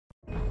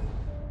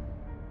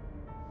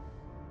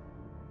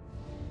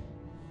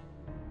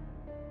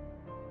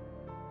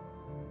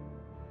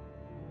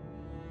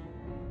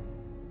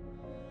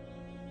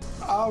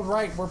All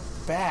right, we're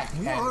back.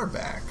 We are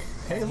back.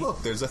 Hey,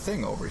 look, there's a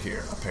thing over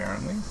here,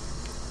 apparently.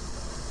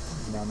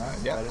 Down there?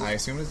 Yeah, I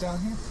assume it's down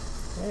here.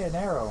 Hey, an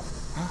arrow.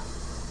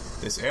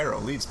 This arrow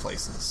leads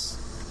places.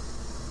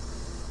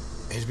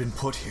 It has been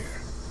put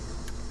here.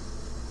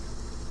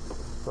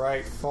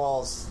 Bright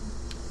Falls.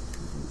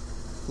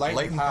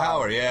 Light and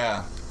power,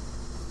 yeah.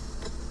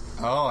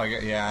 Oh, I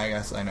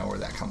guess I know where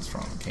that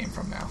came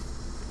from now.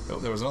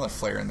 There was another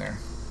flare in there.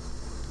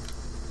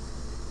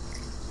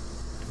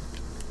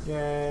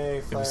 Yay,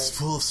 It was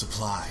full of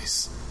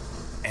supplies.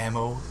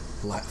 Ammo,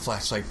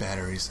 flashlight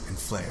batteries, and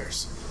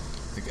flares.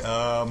 Like,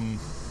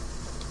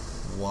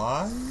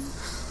 why?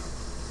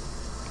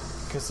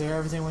 Because they're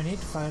everything we need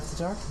to fight the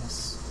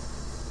darkness.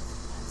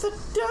 The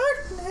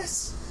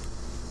darkness!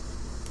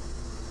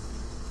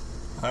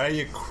 Are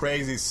you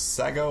crazy,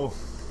 psycho?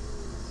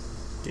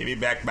 Give me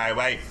back my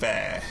wife.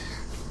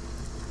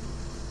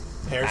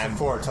 Harrison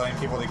Ford telling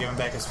people to give him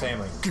back his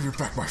family. Give me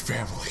back my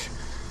family.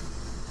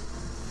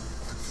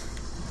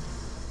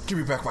 Give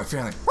me back my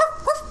family.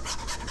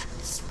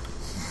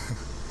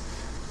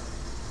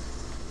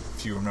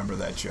 If you remember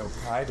that joke.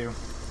 I do.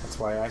 That's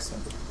why I said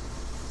it.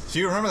 If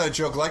you remember that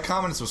joke, like,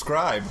 comment, and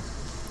subscribe.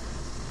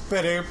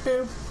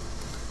 Ba-do-boo.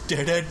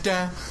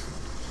 Da-da-da.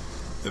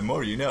 The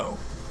more you know.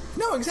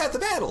 Knowing's half the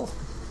battle.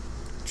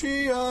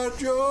 G.I.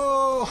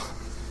 Joe.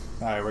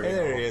 Alright, we're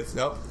There he is.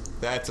 Nope,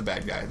 that's a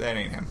bad guy. That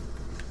ain't him.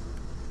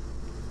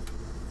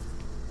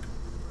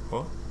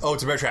 What? Oh,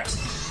 it's a bear trap.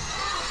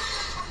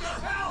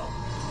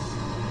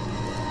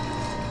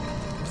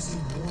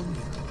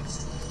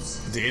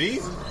 Did he?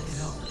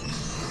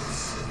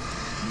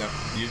 No,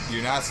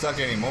 you're not stuck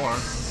anymore.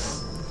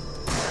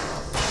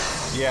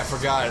 Yeah, I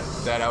forgot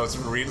that I was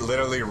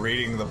literally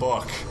reading the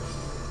book.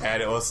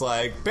 And it was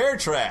like, bear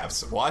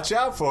traps, watch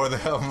out for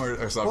them,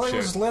 or some shit. It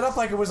was lit up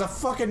like it was a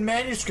fucking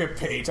manuscript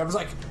page. I was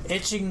like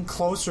itching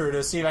closer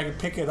to see if I could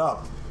pick it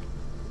up.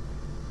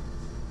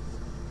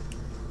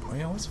 Oh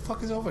yeah, what the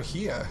fuck is over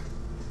here?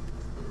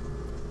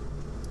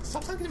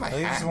 Stop talking to my hand. I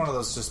think this is one of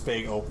those just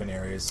big open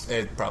areas.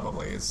 It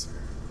probably is.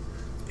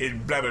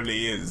 It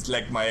probably is,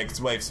 like my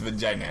ex-wife's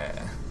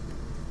vagina.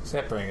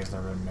 Except Bringus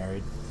never been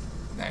married.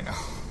 I know.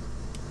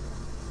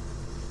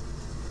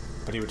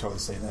 But he would totally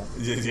say that.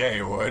 Yeah,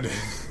 he would.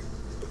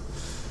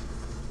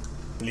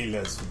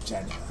 Leela's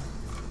vagina.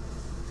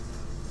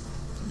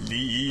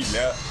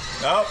 Leela.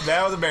 Oh,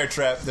 that was a bear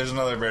trap. There's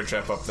another bear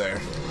trap up there.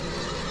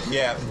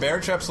 Yeah, bear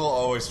traps will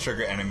always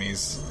trigger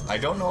enemies. I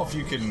don't know if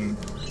you can...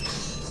 I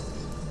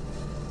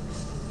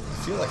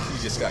feel like he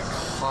just got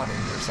caught in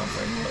it or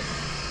something. But...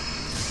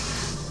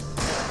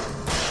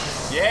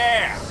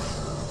 Yeah!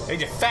 Hey,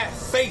 you fat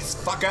face,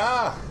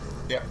 fucker!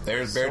 Yep,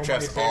 there's bear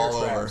traps all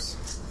over.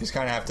 You just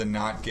kind of have to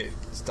not get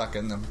stuck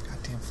in them.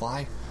 Goddamn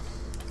fly.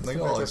 Like,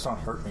 bear traps don't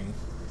hurt me.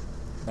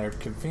 They're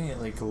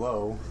conveniently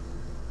glow.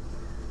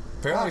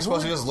 Apparently you're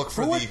supposed to just look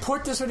for who would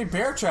put this many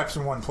bear traps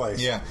in one place?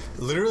 Yeah.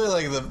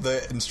 Literally, like,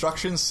 the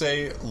instructions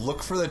say,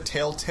 look for the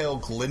telltale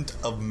glint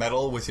of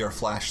metal with your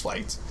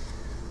flashlight.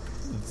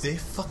 They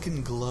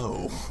fucking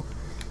glow.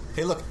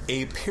 Hey, look,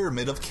 a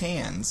pyramid of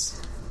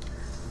cans.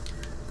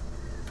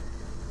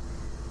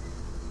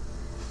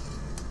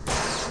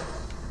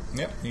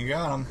 Yep, you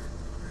got them.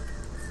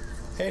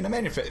 Hey, no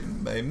man,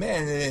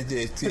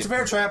 it's a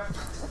bear trap.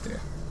 Yeah.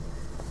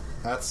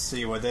 Let's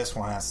see what this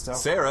one has to.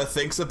 Sarah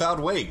thinks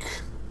about Wake.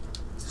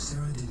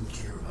 Sarah didn't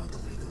care about the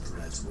legal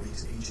threats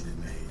Wake's agent had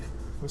made.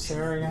 Who's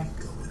Sarah again?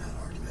 Go in that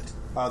argument.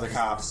 Oh, the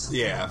cops.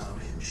 Yeah.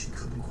 About him, she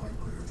couldn't quite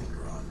put her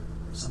finger on.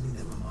 Something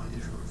that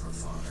reminded her of her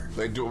father.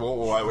 They do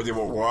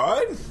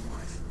what?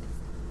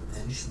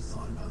 Then she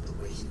thought about the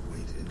way he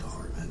waded into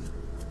Hartman.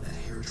 That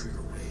hair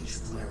trigger rage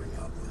flaring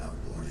up without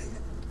warning.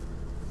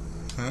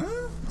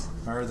 Huh?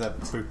 Remember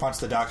that we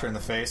punched the doctor in the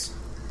face?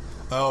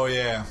 Oh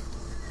yeah.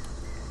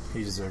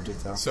 He deserved it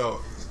though.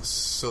 So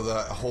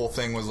the whole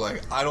thing was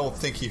like, I don't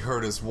think he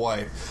hurt his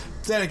wife.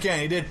 Then again,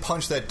 he did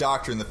punch that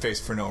doctor in the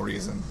face for no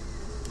reason.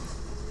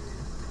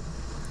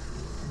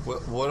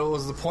 What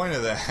was the point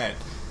of that?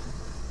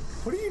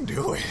 What are you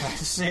doing? I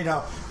just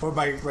what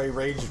my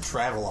range of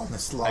travel on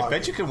this log. I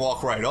bet you can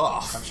walk right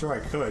off. I'm sure I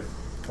could,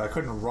 but I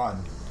couldn't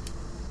run.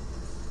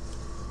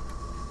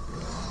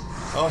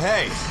 Oh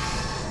hey,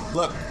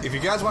 look! If you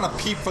guys want to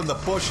peep from the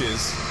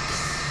bushes.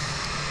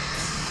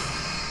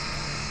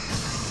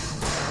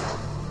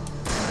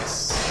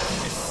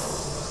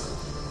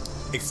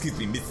 Excuse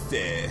me, mister.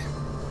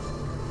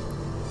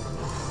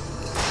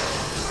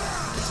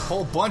 It's a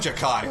whole bunch of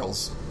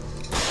Kyles.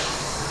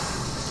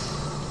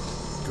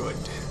 Good.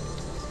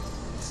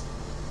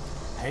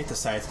 I hate the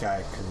scythe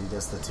guy because he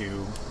does the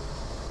two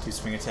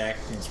swing attack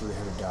and it's really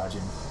hard to dodge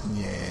him.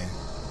 Yeah.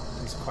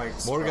 He's quite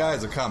More strong.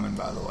 guys are coming,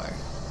 by the way.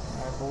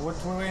 Alright, well, what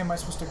way am I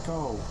supposed to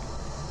go?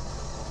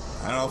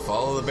 I don't know,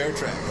 follow the bear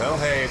track. Well,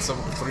 hey, it's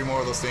 3 more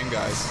of those same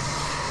guys.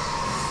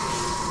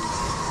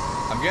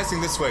 I'm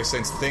guessing this way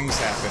since things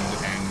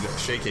happened and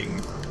shaking.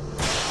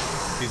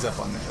 He's up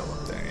on the hill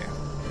up there, yeah.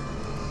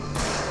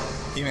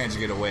 He managed to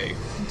get away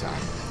in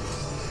time.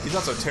 He's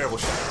also a terrible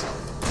shot.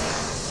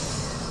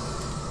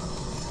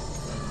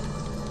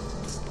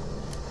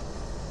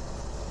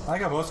 I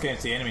like how most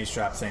games the enemies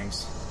drop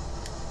things.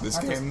 This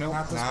Not game? this- No,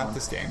 not not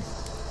this this, one. game.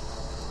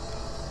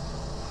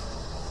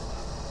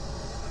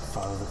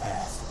 Follow the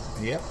path.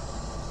 Yep.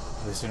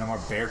 At least there are no more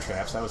bear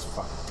traps. That was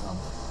fucking dumb.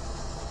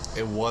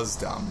 It was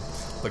dumb.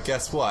 But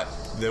guess what?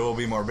 There will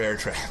be more bear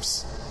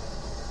traps.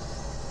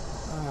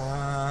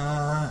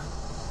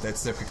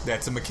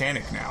 That's a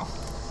mechanic now.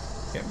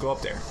 Yep, go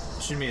up there.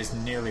 Shouldn't be as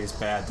nearly as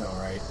bad though,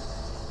 right?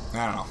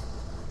 I don't know.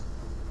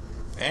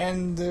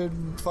 And the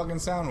fucking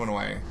sound went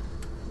away.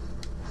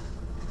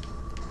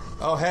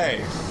 Oh,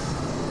 hey.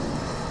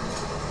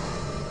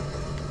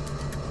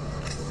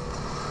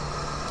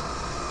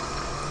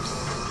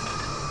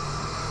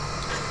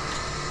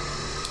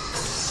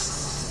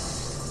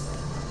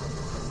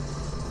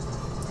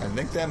 I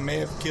think that may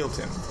have killed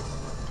him.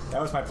 That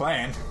was my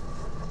plan.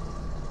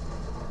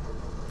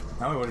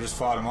 Now we would have just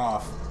fought him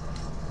off.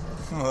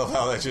 I love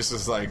how that just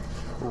is like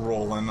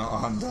rolling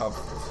on top.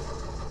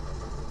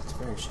 It's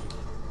very shaky.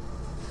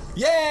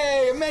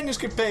 Yay! A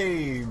manuscript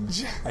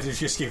page! I did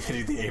just keep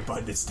hitting the A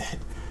button instead.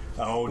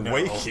 Oh no.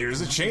 Wait,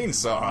 here's a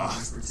chainsaw.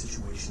 Desperate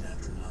situation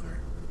after another.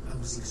 I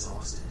was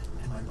exhausted,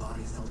 and my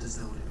body felt as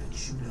though it had been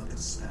chewed up and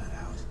spat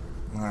out.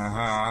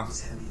 Uh-huh. It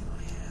was heavy in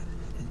my hand,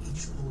 and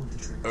each pull of the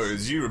trigger. Or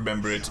as you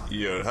remember it,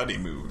 your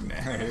honeymoon.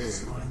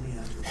 Finally,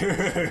 after I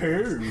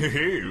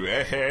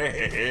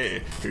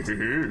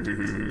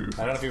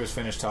don't know if he was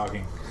finished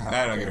talking.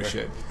 I don't give a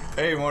shit.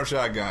 Hey, more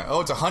shotgun.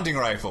 Oh, it's a hunting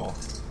rifle.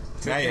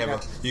 Now you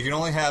have you can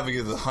only have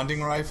either the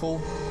hunting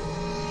rifle.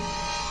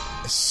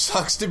 It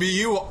sucks to be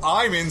you.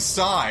 I'm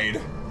inside.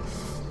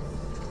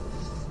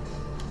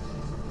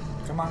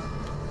 Come on.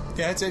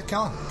 Yeah, that's it.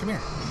 Colin, come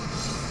here.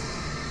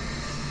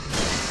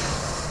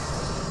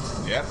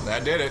 Yep,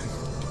 that did it.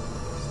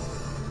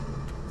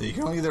 You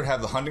can only either have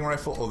the hunting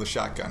rifle or the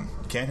shotgun.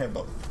 You can't have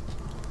both.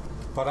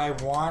 But I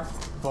want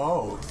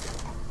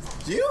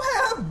both. You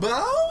have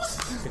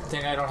both? Good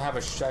thing I don't have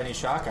a shiny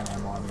shotgun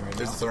ammo on me right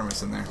There's now. a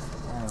thermos in there.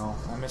 I know.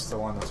 I missed the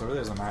one though, so it really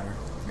doesn't matter.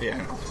 Yeah, I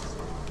know.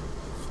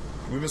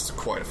 We missed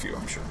quite a few,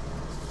 I'm sure.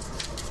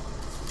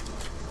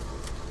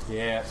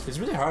 Yeah, it's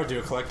really hard to do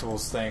a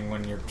collectibles thing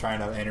when you're trying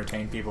to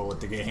entertain people with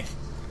the game.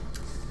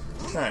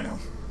 I know.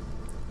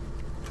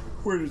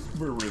 We're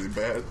really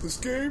bad at this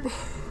game.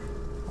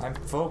 I'm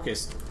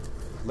focused.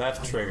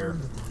 Left trigger.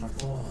 the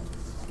fall,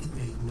 it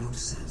made no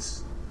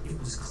sense. It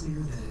was clear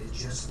that it had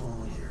just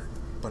fallen here.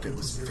 But it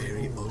was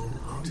very and old.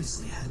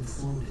 obviously hadn't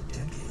flown in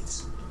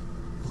decades.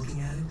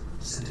 Looking at it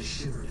sent a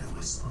shiver down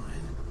my spine.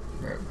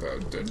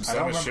 That didn't I send don't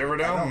a remember- shiver I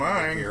down don't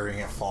remember mine. hearing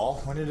it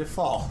fall. When did it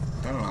fall?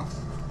 I don't know.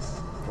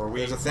 Were we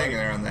There's a thing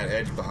there on that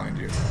edge behind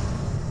you.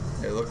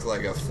 It looked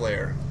like a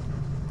flare.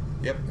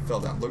 Yep, it fell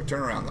down. Look,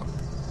 turn around though.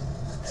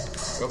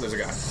 Oh, there's a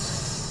guy.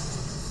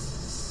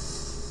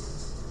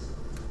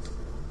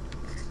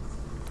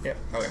 Yep,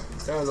 okay.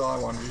 That was all I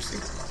wanted you to see.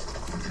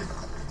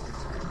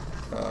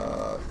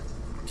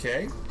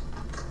 Okay.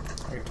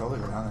 I could totally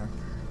go down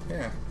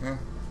there. Yeah.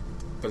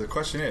 But the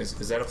question is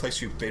that a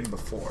place you've been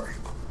before?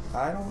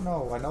 I don't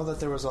know. I know that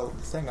there was a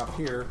thing up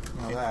here.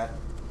 You know that.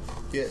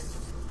 Yes.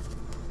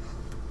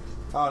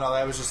 Oh no,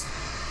 that was just.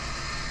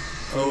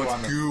 Oh, on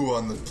it's the- goo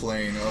on the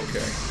plane.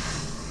 Okay.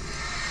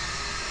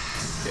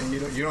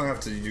 Yeah, you don't have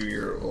to do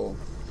your old.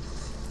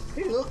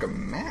 Hey, look, a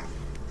map.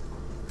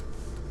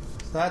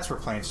 That's where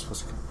planes are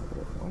supposed to come.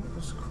 What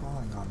was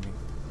crawling on me?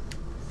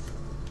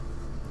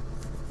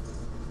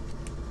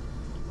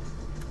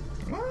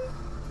 What?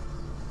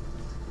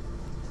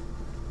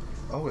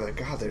 Oh, my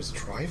God, there's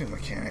driving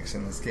mechanics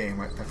in this game.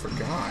 I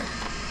forgot.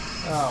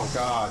 Oh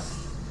God.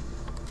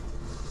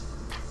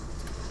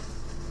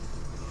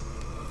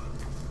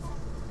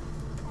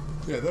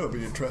 Yeah, that'll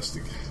be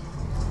interesting.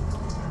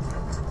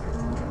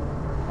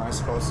 Am I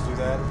supposed to do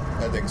that?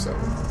 I think so.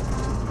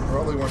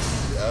 Probably want to.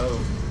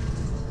 Oh.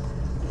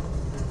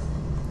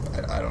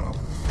 I don't know.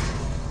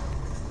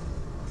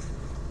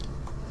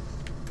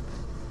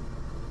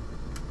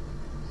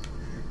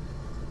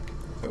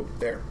 Oh,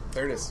 there.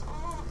 There it is.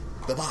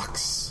 The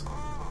box.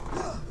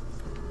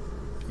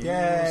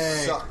 Yay!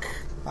 You suck.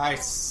 I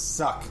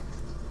suck.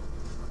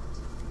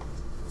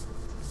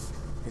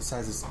 It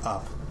says it's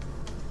up.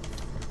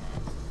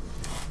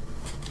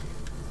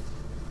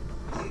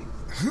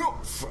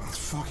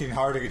 It's fucking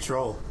hard to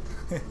control.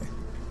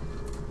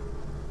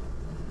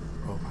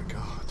 Oh my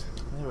God.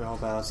 Maybe we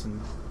hope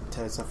Allison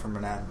Ted's up from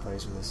Manhattan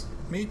plays with us.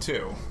 Me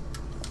too.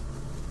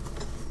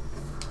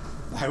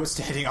 I was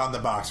standing on the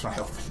box when I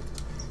opened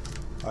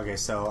it. Okay,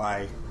 so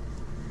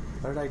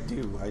what did I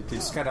do? I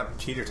just got up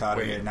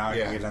teeter-tottering Wait, it, and now I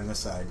yeah. can get on this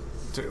side.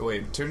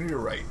 Wait, turn to your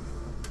right.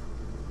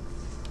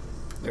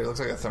 There, it looks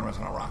like a thermos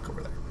on a rock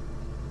over there.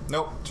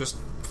 Nope, just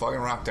fucking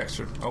rock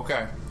texture.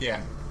 Okay,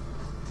 yeah.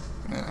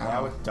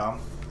 That was dumb.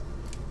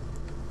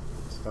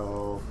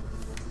 So,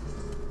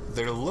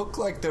 There looked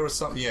like there was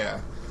some, yeah.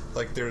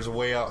 Like there's a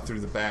way out through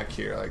the back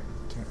here. Like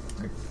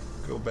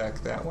go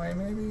back that way,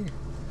 maybe?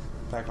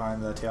 back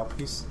behind the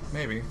tailpiece.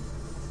 Maybe.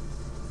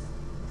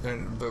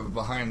 And but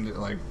behind it,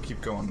 like, keep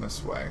going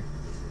this way.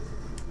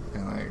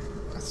 And, like,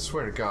 I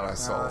swear to God, I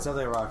saw No, it's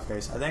definitely a rock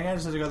face. I think I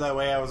just had to go that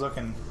way I was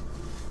looking.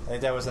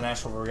 think that was the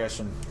natural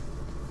progression.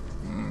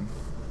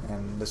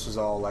 And this was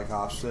all like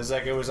optional. It's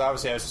like it was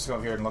obviously I was just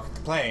going up here and look at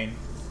the plane,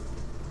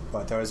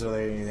 but there wasn't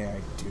really anything I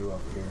could do up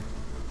here.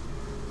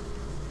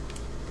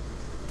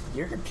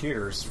 Your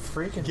computer's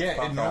freaking.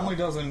 Yeah, it normally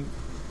out.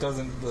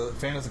 doesn't the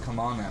fan doesn't come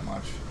on that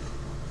much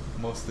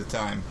most of the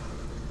time.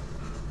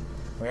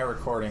 We are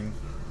recording.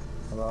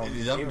 Although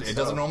It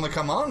doesn't normally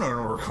come on when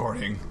we're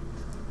recording.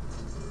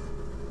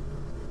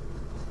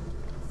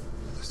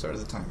 I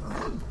started the timer.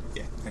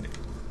 Yeah, I did.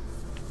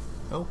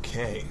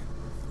 Okay.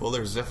 Well,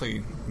 there's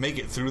definitely... Make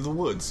it through the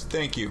woods.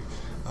 Thank you.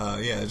 Yeah,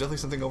 there's definitely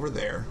something over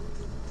there.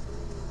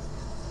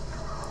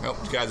 Oh,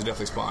 you guys are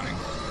definitely spawning.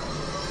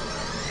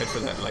 Head for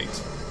that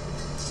light.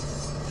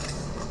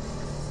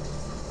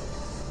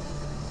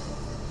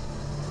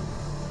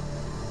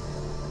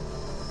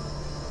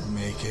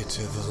 Make it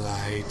to the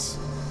light.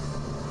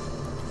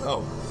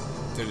 Oh,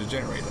 there's a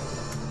generator.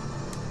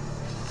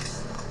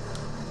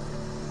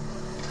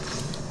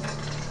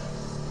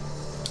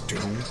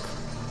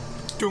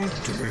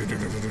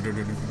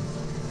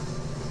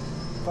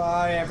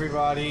 Bye,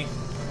 everybody.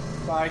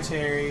 Bye,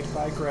 Terry.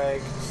 Bye,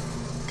 Greg.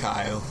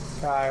 Kyle.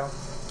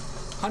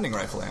 Hunting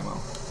rifle ammo.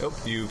 Oh,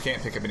 you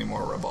can't pick up any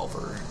more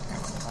revolver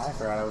ammo. I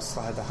forgot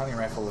I had the hunting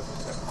rifle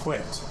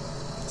equipped.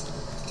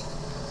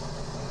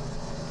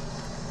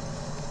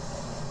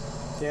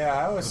 Yeah,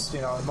 I was,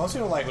 most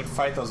people would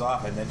fight those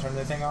off and then turn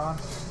the thing on.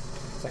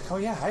 It's like, oh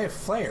yeah, I have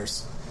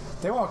flares.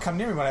 They won't come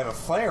near me when I have a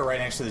flare right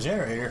next to the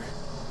generator.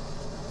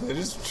 They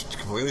just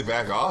completely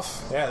back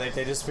off? Yeah, they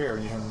disappear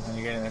when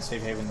you get in a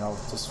safe haven. They'll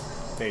just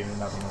fade into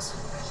nothingness.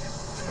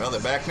 Well,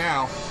 they're back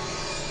now.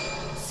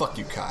 Fuck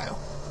you, Kyle.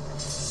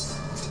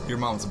 Your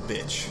mom's a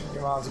bitch.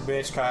 Your mom's a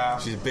bitch, Kyle.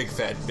 She's a big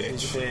fat bitch.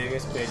 She's the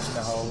biggest bitch in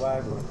the whole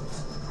wide world.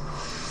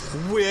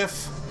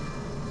 Whiff.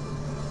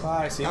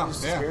 Bye. See, you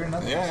just disappeared into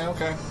nothingness. Yeah,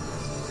 okay.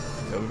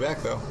 He'll be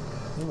back, though.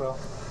 He will.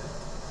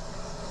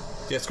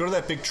 Yeah, let's go to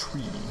that big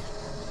tree.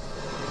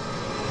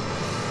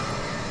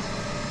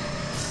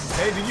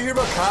 Hey, did you hear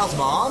about Kyle's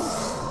mom?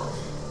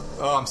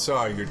 Oh, I'm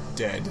sorry, you're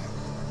dead.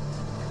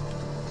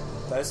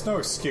 That's no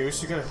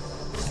excuse. You gotta...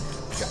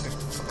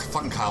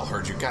 Fucking Kyle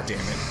heard you, god damn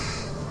it.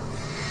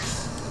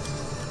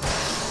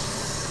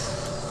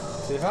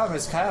 See, the problem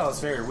is Kyle is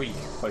very weak,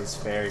 but he's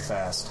very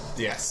fast.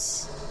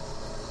 Yes.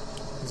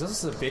 He's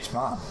also a bitch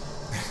mom.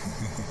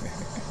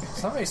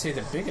 Somebody say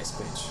the biggest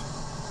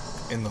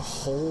bitch. In the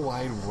whole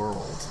wide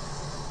world.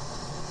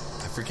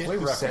 I forget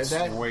who said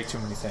that. Way too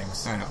many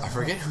things. I know. I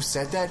forget who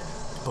said that,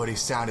 but he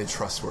sounded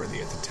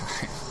trustworthy at the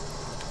time.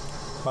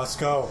 Let's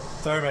go.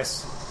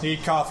 Thermos.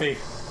 Need coffee.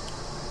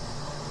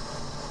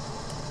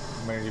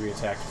 I'm ready to be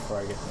attacked before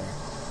I get there.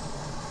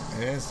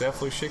 Yeah, it's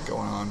definitely shit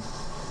going on.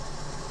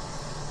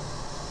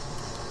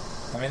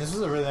 I mean, this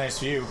is a really nice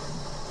view.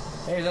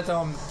 Hey, is that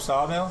the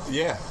sawmill?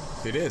 Yeah,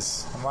 it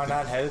is. Am I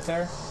not headed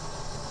there?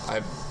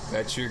 I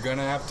bet you're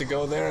gonna have to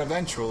go there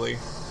eventually.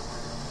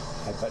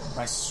 I bet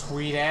my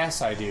sweet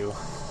ass I do.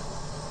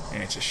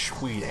 And it's a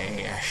sweet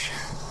ass.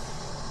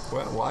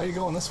 Well, why are you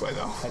going this way,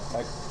 though?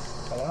 I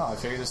don't know. I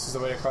figured this is the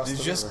way to cross the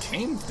river. You just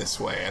came this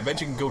way. I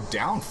bet you can go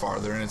down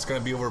farther, and it's going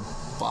to be over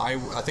by...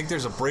 I think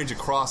there's a bridge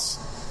across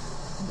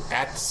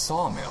at the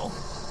sawmill.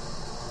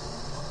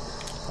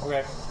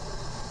 Okay.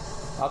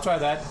 I'll try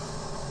that.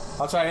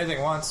 I'll try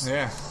anything once.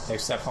 Yeah.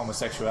 Except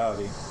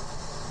homosexuality.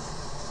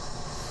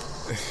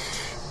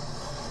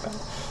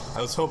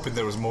 I was hoping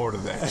there was more to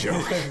that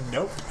joke.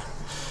 Nope.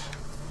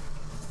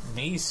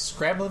 Me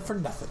scrambling for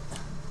nothing.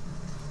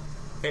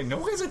 Hey, no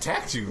one's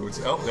attacked you.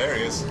 Oh, there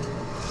he is.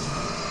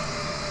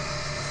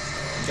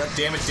 God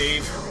damn it,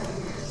 Dave.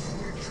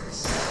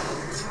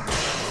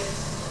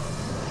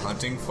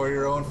 Hunting for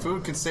your own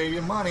food can save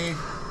you money.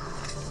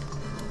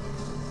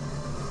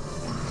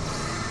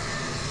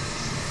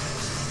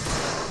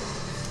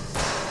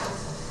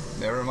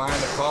 Never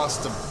mind the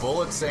cost of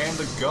bullets and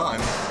a gun.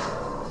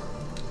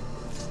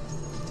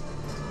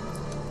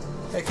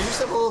 Hey, can you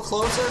step a little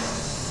closer?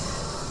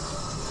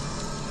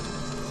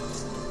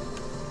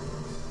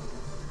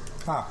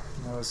 Huh.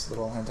 That was a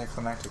little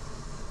anticlimactic.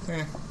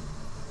 Yeah.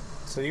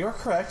 So you are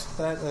correct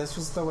that this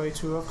was the way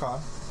to have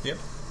gone. Yep.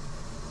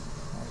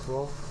 I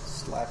will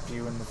slap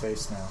you in the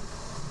face now.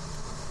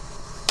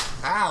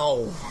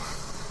 Ow!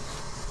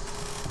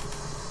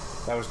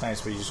 That was nice,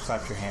 but you just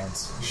clapped your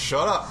hands.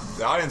 Shut up!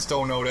 The audience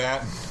don't know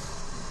that.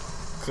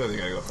 Clearly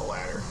gotta go up the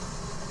ladder.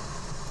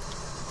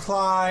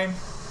 Climb! I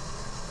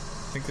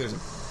think there's a...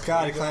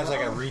 God, he climbs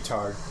like a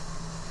retard.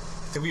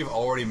 I think we've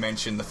already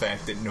mentioned the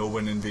fact that no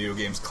one in video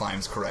games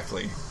climbs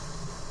correctly.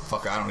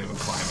 Fuck, I don't even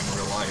climb in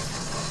real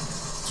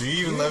life. Do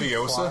you even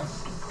Leviosa?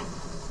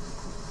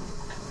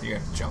 You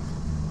gotta jump.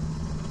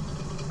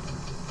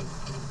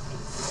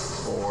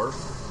 Or...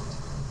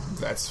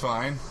 That's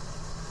fine.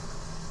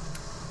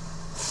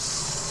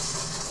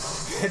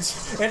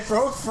 It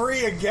broke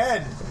free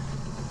again!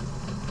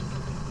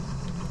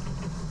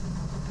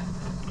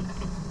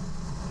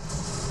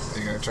 Are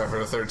you gonna try for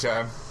the third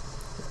time?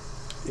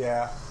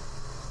 Yeah.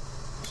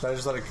 Should I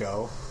just let it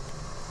go?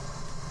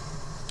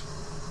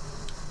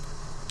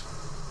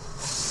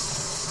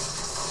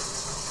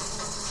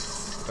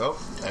 Oh,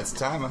 that's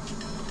timer.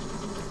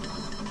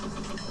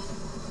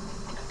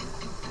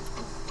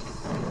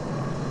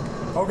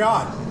 Oh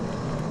God!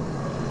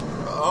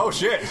 Oh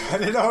shit! I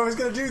didn't know I was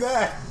gonna do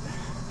that.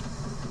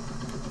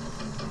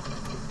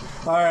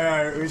 All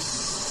right.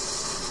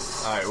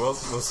 All right, we'll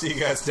see you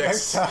guys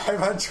Next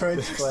time on Twitch Play.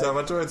 Next time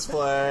on Twitch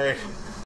Play.